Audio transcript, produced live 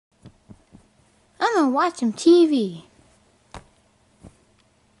I'm gonna watch some TV.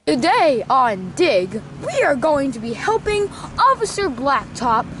 Today on Dig, we are going to be helping Officer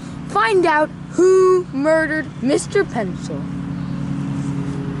Blacktop find out who murdered Mr. Pencil.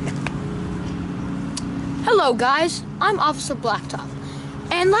 Hello guys, I'm Officer Blacktop,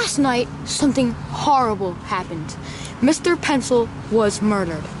 and last night something horrible happened. Mr. Pencil was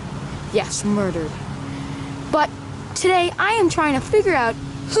murdered. Yes, murdered. But today I am trying to figure out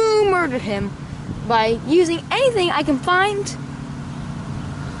who murdered him by using anything I can find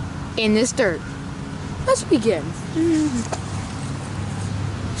in this dirt. Let's begin.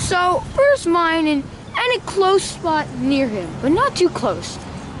 So, first mine in any close spot near him, but not too close,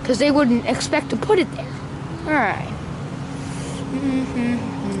 because they wouldn't expect to put it there. Alright.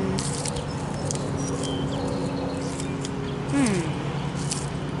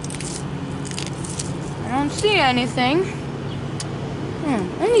 I don't see anything.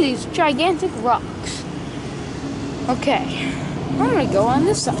 Any of these gigantic rocks. Okay. I'm gonna go on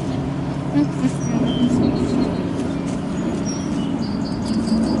this side.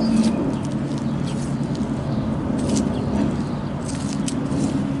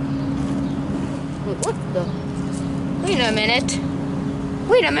 Wait, what the? Wait a minute.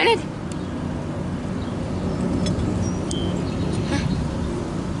 Wait a minute.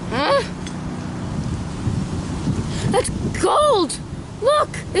 Huh? That's gold! Look!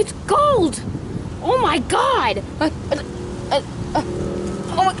 It's gold! Oh my god!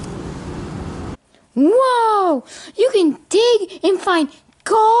 Whoa! You can dig and find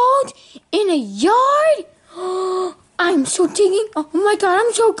gold in a yard? I'm so digging. Oh my god,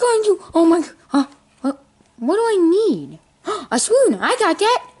 I'm so going to. Oh my god. What do I need? A spoon. I got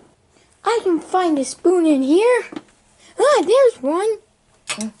that. I can find a spoon in here. There's one.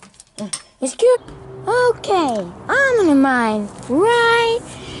 It's good. Okay, I'm gonna mine right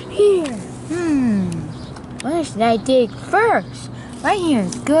here. Where should I dig first? Right here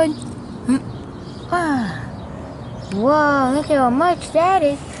is good. Whoa, look at how much that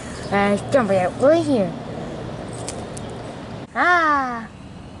is. Let's dump it right here.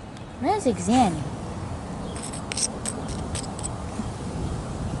 Let's examine.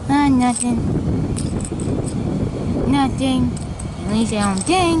 Nothing. Nothing. At least I don't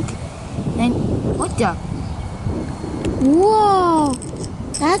think. And what the? Whoa!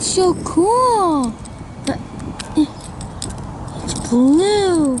 That's so cool! It's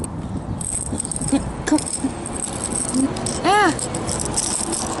blue!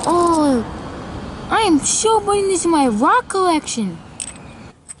 Oh! I am so putting this in my rock collection!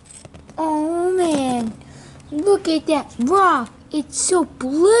 Oh man! Look at that rock! It's so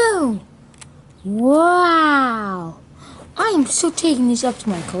blue! Wow! I am so taking this up to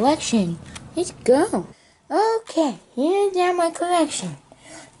my collection. Let's go. Okay, here's down my collection.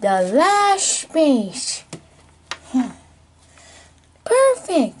 The last space.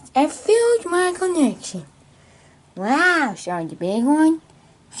 Perfect. I filled my collection. Wow, sorry, the big one.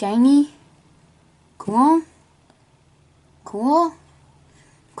 Shiny. Cool. Cool.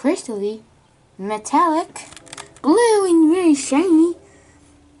 Crystally. Metallic. Blue and very shiny.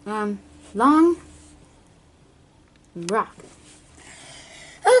 Long. Rock.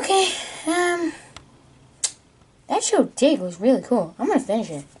 Okay, that show dig was really cool. I'm gonna finish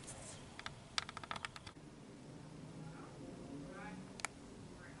it.